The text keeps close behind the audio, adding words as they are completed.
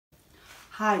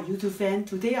Hi YouTube fan,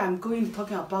 today I'm going to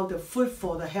talking about the food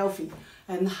for the healthy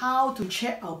and how to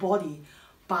check our body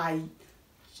by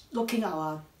looking at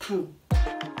our tongue.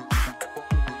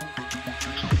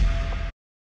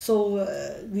 So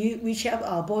we check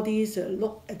our bodies,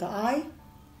 look at the eye,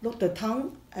 look the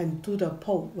tongue and do the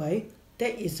poll, right?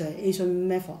 That is an Asian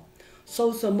method.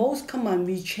 So the most common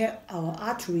we check our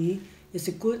artery, is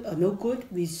it good or no good,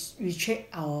 we check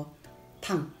our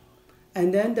tongue.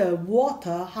 And then the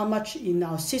water, how much in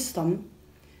our system,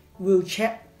 will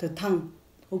check the tongue.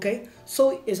 Okay,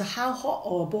 so it's how hot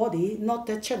our body, not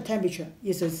the check temperature.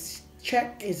 It's a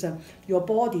check your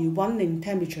body running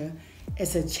temperature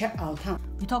as a check our tongue.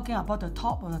 We're talking about the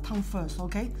top of the tongue first.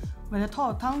 Okay, when the top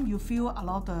of the tongue, you feel a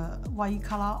lot of white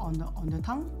color on the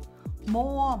tongue.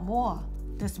 More.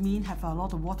 That means have a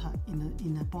lot of water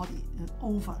in the body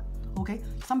over. Okay,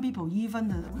 some people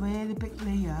even a very big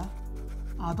layer.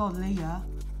 Layer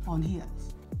on here,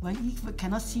 when you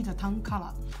cannot see the tongue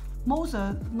color. Most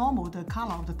normal the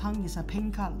color of the tongue is a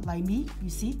pink color, like me, you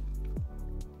see.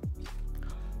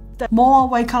 The more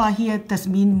white color here, that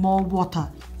means more water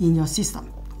in your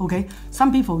system. Okay,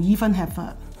 some people even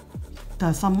have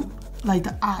some like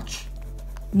the arch,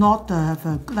 not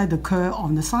like the curve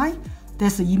on the side.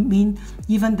 That's mean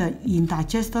even the in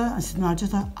digester and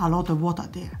digester a lot of water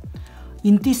there.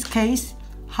 In this case,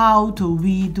 how do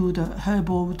we do the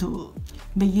herbal to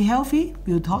make it healthy?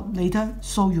 We'll talk later,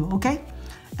 show you, okay?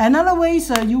 Another way is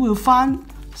you will find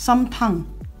some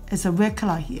tongue as a red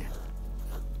color here.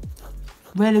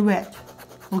 Very red,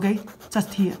 okay?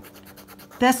 Just here.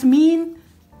 That means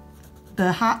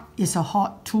the heart is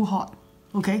hot, too hot,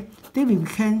 okay? Then we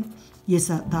can is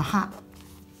the heart,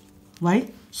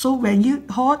 right? So when you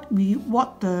hot,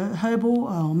 what the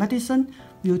herbal medicine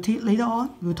we'll take later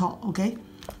on, we'll talk, okay?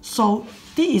 So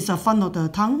this is the front of the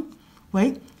tongue,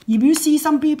 right? If you see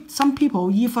some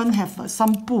people even have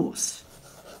some boobs,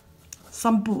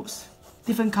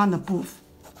 different kind of boobs,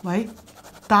 right?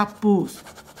 Dark boobs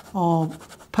or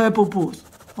purple boobs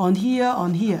on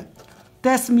here.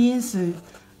 That means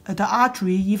the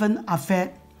artery even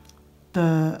affect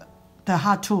the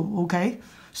heart too, okay?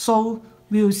 So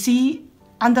we'll see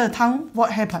under the tongue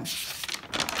what happens.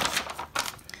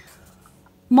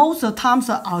 Most of the times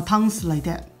our tongues like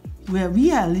that, where we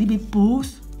have a little bit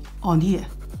blues on here,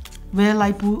 very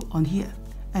light blue on here,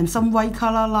 and some white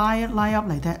color line up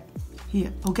like that here,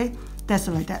 okay? That's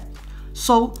like that.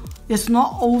 So it's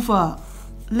not over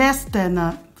less than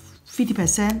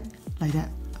 50% like that,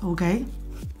 okay?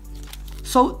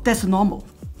 So that's normal.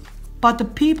 But the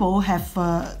people have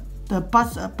the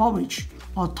bulge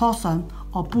or toxin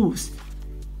or boobs,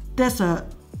 that's a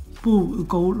boob will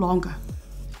go longer.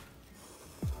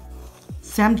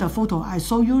 Send the photo I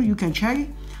show you, you can check it.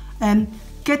 And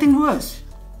getting worse,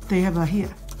 they have here,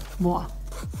 more,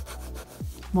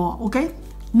 okay?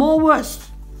 More worse,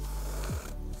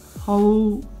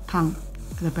 whole tongue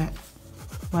at the back,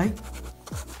 right?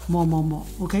 More,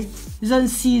 okay? You don't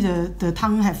see the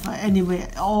tongue have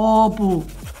anywhere, all blue,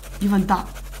 even dark.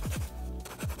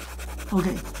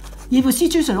 Okay, if the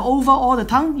situation over all the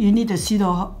tongue, you need to see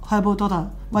the herbal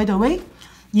doctor right away.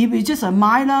 If it's just a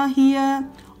minor here,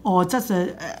 or just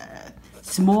a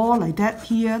small like that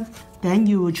here, then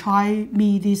you will try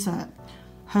me this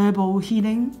herbal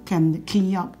healing can clean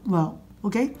you up well.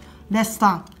 Okay, let's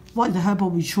start. What is the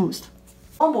herbal we choose?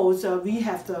 Almost we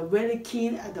have the very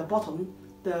clean at the bottom,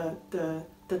 the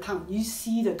tongue. You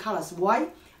see the colors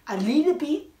white, a little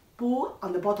bit blue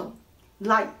on the bottom,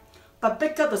 light, but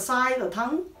bigger the size of the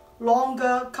tongue,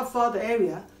 longer cover the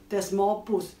area. There's more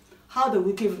blues. How do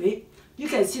we give it? You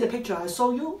can see the picture I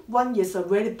show you. One is a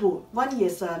very blue, one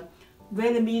is a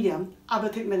very medium, other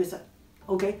take medicine.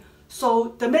 Okay,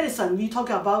 so the medicine we talk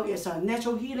about is a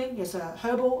natural healing, it's a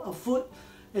herbal, a food.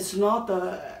 It's not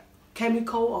a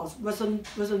chemical or Western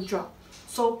drug.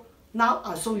 So now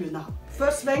I'll show you now.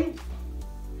 First thing,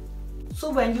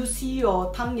 so when you see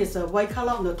your tongue is a white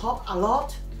color on the top a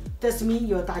lot, that means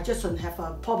your digestion have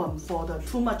a problem for the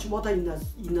too much water in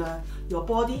your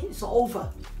body. It's over.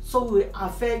 So it will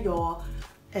affect your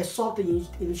absorb the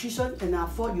nutrition and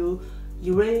affect you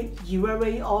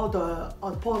erase all the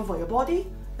problem for your body.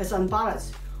 It's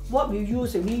unbalanced. What we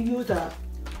use the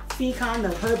three kind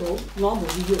of herbal normal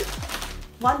we use.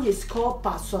 One is called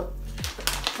Basut,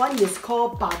 one is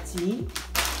called Baji,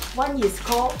 one is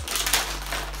called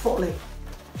Foley.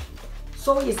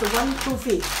 So it's 1, 2,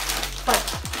 3. But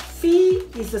 3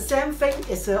 is the same thing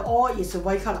as all is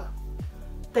white color.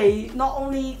 They not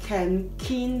only can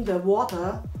clean the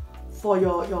water for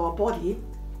your body,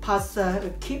 plus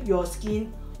keep your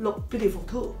skin look beautiful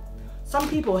too. Some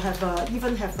people have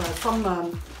even have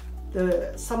some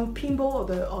some pimple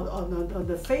on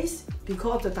the face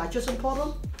because the digestion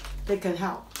problem, they can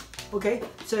help. Okay,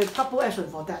 so double action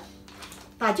for that.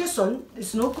 Digestion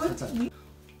is no good.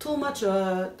 Too much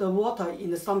the water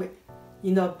in the stomach,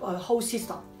 in the whole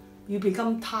system, you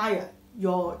become tired.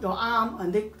 Your arm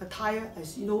and leg are tired,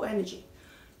 has no energy.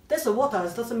 That's the water.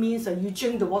 Doesn't mean that you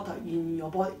drink the water in your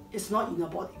body. It's not in your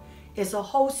body. It's a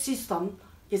whole system.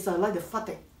 It's like the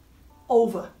fatigue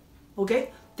over.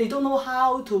 Okay, they don't know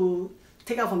how to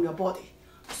take out from your body.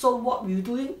 So what we're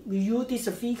doing, we use this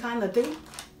 3 kind of thing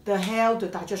to help the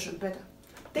digestion better.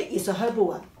 This is a herbal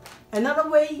one. Another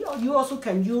way, you also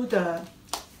can use the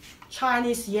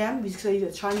Chinese yam. We say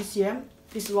the Chinese yam,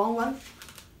 this long one.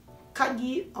 Cut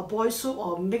it or boil soup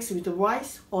or mix with the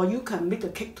rice, or you can make the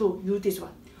cake too. Use this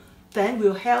one. Then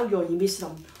will help your immune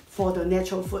system for the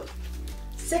natural food.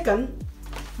 Second,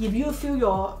 if you feel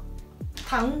your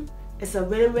tongue is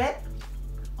very red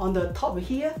on the top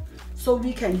here, so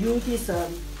we can use this.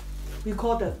 We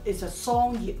call it's a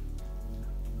song yip,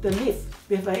 the leaf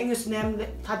with an English name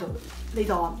title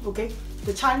later on. Okay,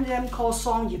 the Chinese name called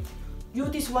song yip. Use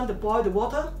this one to boil the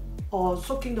water or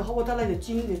soaking the hot water like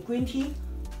the green tea.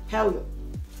 Help you.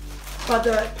 But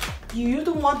if you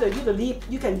don't want to use the leaf,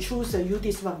 you can choose to use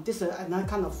this one. This is another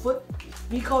kind of food.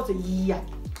 We call it yiyan.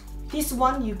 This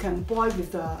one you can boil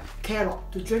with the carrot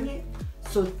to drink it.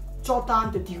 So drop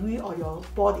down the degree of your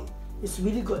body. It's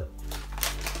really good.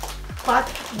 But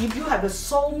if you have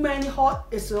so many hot,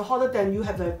 it's hotter than you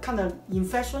have a kind of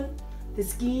infection, the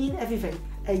skin, everything,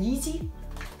 and easy,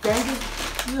 then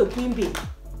you use a green bean.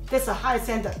 That's a high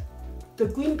standard. The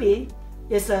green bean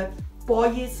is a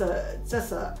boil it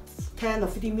just 10 or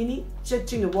 15 minutes, just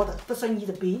drink the water, doesn't eat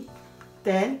the bean,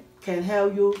 then can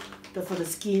help you for the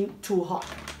skin too hot.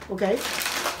 Okay,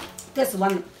 that's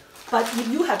one. But if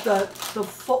you have the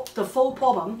full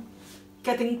problem,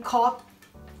 getting caught,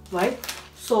 right?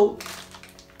 So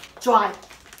dry,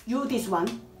 use this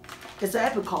one. It's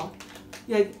an apricot.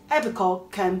 The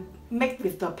apricot can make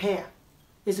with the pear.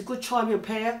 It's a good choice with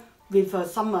pear with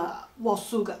some raw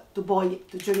sugar to boil it,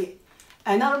 to drink it.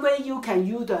 Another way you can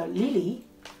use the lily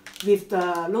with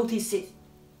the lotus seed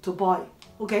to boil.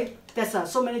 Okay,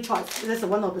 that's so many choices. That's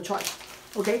one of the choice.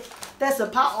 Okay, that's a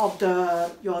part of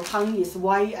your tongue is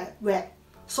white and red.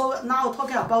 So now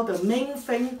talking about the main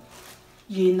thing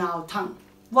in our tongue.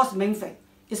 What's the main thing?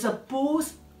 It's a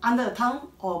bruise under the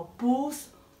tongue or bruise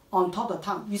on top of the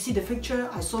tongue. You see the picture?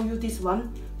 I show you this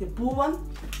one, the blue one.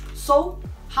 So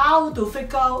how to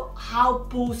figure out how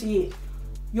bruise is?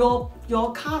 Your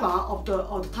color of the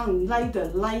tongue like the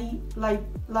light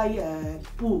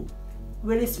blue,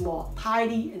 very small,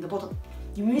 tiny in the bottom.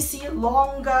 If you see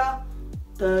longer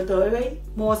the way,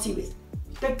 more seaweed.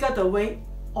 Bigger the way,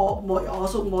 or more,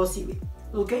 also more seaweed.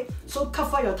 Okay, so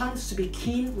cover your tongue to be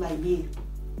clean like me.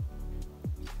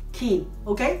 Clean.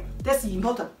 Okay, that's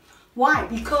important. Why?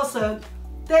 Because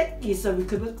that is a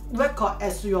record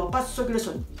as your blood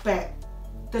circulation bad.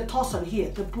 The toxin here,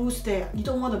 the boost there. You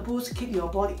don't want the boost keep your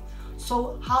body.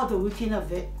 So how do we clean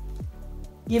up it?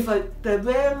 If the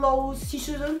very low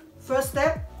situation, first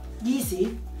step,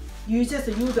 easy. You just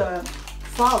use the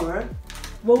flower,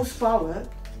 rose flower,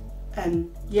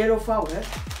 and yellow flower.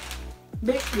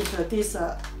 Mix with this.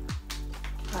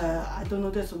 I don't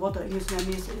know that's what the English name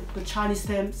is. The Chinese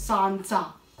name sanza.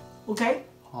 Okay.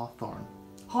 Hawthorn.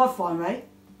 Hawthorn, right?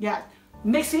 Yeah.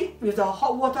 Mix it with the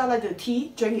hot water like the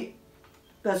tea. Drink it.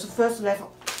 That's the first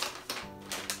level.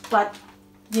 But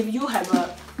if you have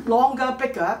a longer,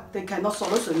 bigger, they cannot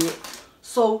solution it.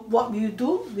 So what we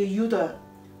do, we use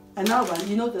another one.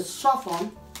 You know the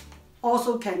saffron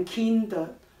also can clean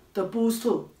the booze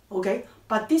too. Okay,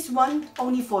 but this one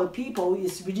only for people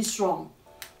is really strong.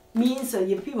 Means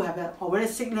if people have already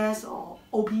sickness or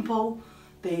old people,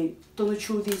 they don't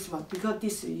choose this one because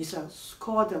this is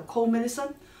called the cold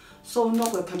medicine. So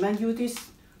not recommend you this.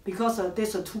 Because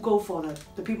there's a to-go for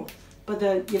the people. But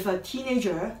if a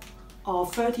teenager or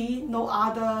 30, no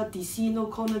other disease, no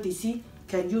coronary disease,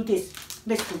 can use this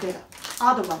mix together.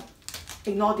 Otherwise,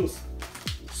 ignore this.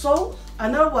 So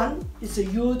another one is to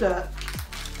use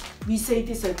we say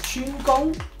this is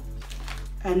川芎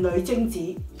and 女精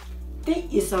子.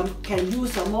 This is can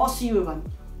use a more serious one.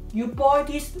 You boil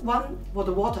this one with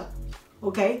the water,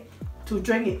 okay, to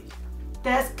drink it.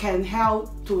 That can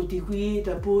help to decrease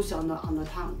the bruise on the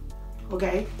tongue.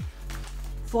 Okay.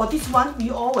 For this one, we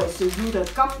always use the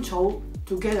gum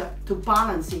together to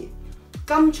balance it.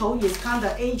 Gum is kind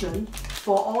of agent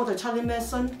for all the Chinese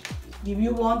medicine. If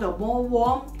you want the more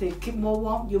warm, they keep more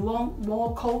warm. You want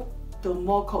more cold, the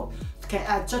more cold. Can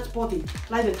adjust body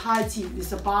like the Tai Chi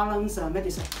is a balanced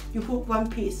medicine. You put one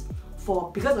piece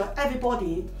because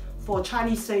everybody for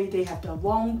Chinese say they have the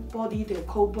warm body, the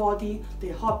cold body, the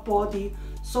hot body.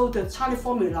 So the Chinese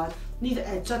formula need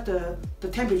to adjust the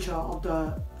temperature of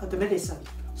the medicine.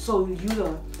 So you use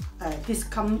this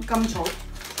gum choke.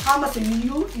 How much do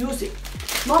you use it?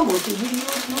 Normally we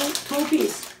use 2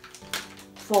 pieces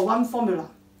for one formula.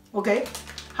 Okay,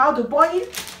 how to boil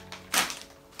it?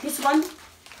 This one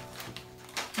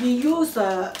we use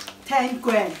 10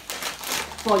 gram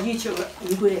for each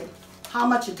ingredient. How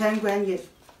much 10 gram is?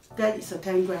 That is a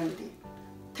 10 gram.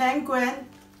 10 gram.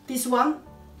 This one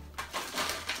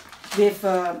with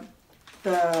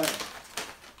the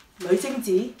女精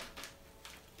子.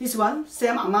 This one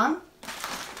same amount,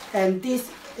 and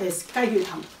this is 雞血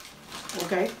藤.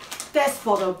 Okay, that's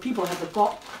for the people have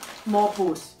got more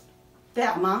boost.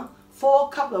 That amount, 4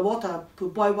 cups of water to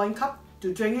boil 1 cup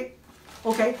to drink it.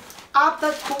 Okay,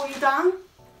 after cool it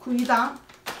down,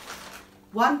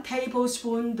 1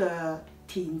 tablespoon the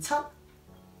田七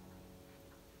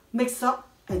mix up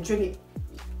and drink it.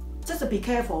 Just be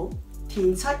careful,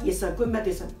 田七 is a good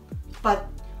medicine, but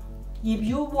if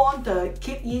you want to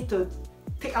keep it to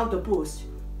take out the boost,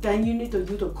 then you need to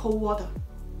use the cold water.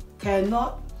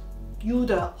 Cannot use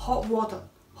the hot water.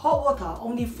 Hot water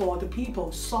only for the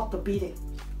people stop the bleeding.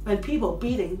 When people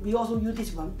bleeding, we also use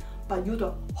this one, but use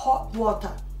the hot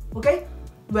water. Okay?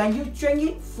 When you drink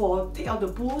it for take out the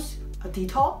boost, a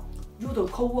detox, use the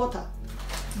cold water.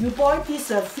 You boil these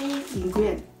 3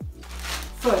 ingredients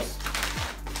first.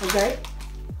 Okay?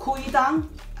 Cool it down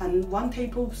and 1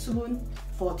 tablespoon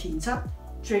for 田七,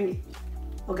 drink it.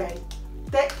 Okay?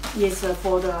 That is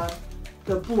for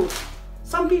the boost.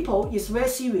 Some people is very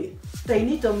serious. They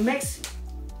need to mix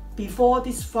before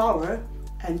this flour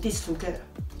and this together.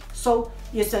 So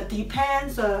it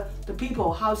depends the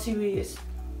people how serious.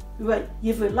 But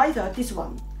if you like this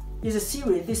one, it's a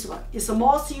serious this one. It's a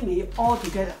more serious all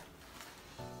together.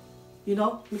 You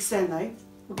know, makes sense, right?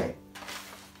 Okay.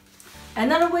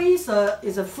 Another way is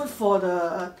a food for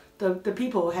the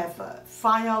people have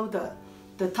find out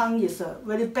the tongue is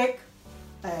very big,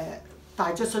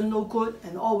 digestion no good,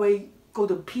 and always go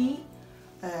to pee,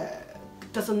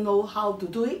 doesn't know how to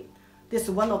do it. This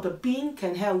is one of the bean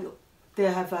can help you. They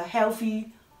have a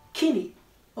healthy kidney.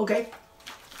 Okay,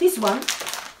 this one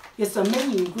is the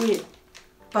main ingredient,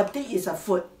 but this is a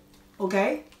food.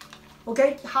 Okay,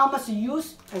 okay. How much you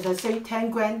use? As I say,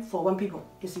 10 grams for 1 people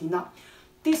is enough.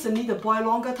 This need to boil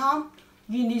longer time.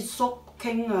 You need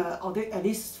soaking at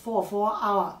least 4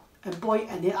 hours and boil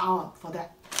an hour for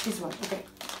that. This one, okay.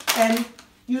 And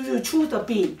you choose the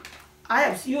bean.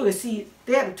 You will see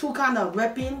they have 2 kind of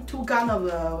red bean, 2 kind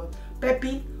of black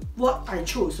bean. What I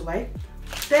choose, right?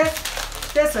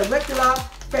 There's a regular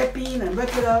black bean and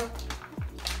regular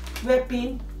red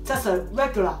bean. Just a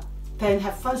regular can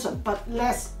have function but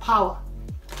less power.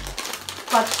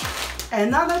 But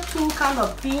another 2 kind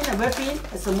of bean and red bean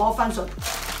is a more function.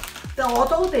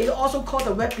 Although they also call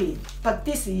the red bean, but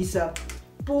this is a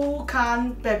blue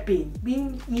can black bean.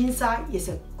 Bean inside is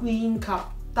a green color,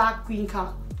 dark green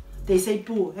color. They say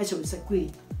blue, actually it's a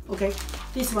green. Okay,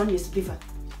 this one is different.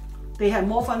 They have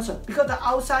more function because the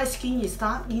outside skin is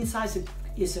dark, inside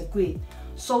is a green.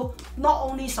 So not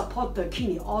only support the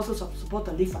kidney, also support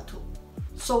the liver too.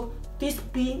 So this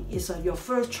bean is your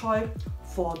first choice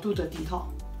for do the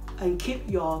detox and keep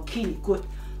your kidney good.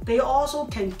 They also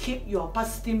can keep your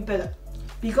bloodstream better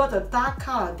because the dark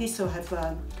color this will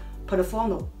have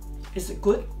polyphenol is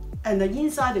good, and the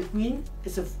inside the green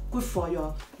is good for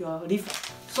your liver.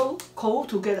 So co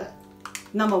together,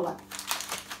 number 1.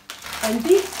 And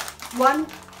this one,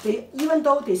 even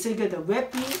though they say that the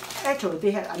red bean, actually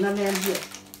they have another name here.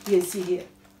 You can see here,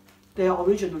 their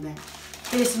original name.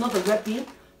 This is not the red bean.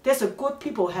 There's a good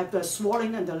people have the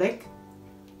swelling in the leg,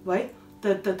 right?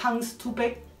 The tongue's too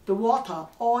big, the water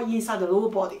all inside the lower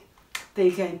body.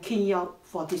 They can clean out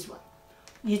for this one.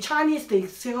 In Chinese, they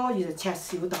call it 赤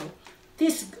小豆.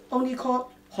 This only called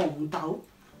紅豆.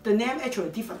 The name actually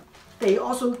different. They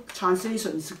also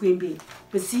translation is green bean,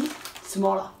 but see,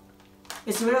 smaller.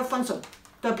 It's very functional.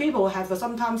 The people have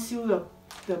sometimes feel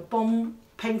the bone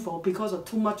painful because of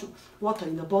too much water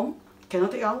in the bone,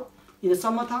 cannot take out. In the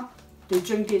summertime, they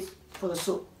drink this for the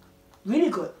soup. Really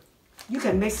good. You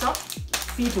can mix up,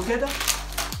 3 together,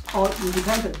 or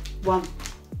independent, 1.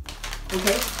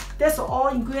 Okay, that's all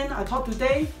ingredients I taught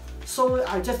today. So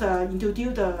I just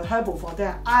introduced the herbal for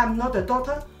that. I am not a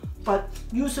doctor, but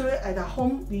usually at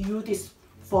home we use this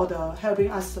for the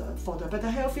helping us for the better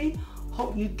healthy.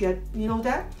 Hope you know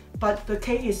that. But the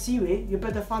case is serious. You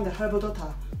better find a herbal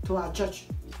doctor to judge.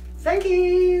 Thank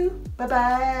you. Bye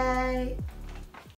bye.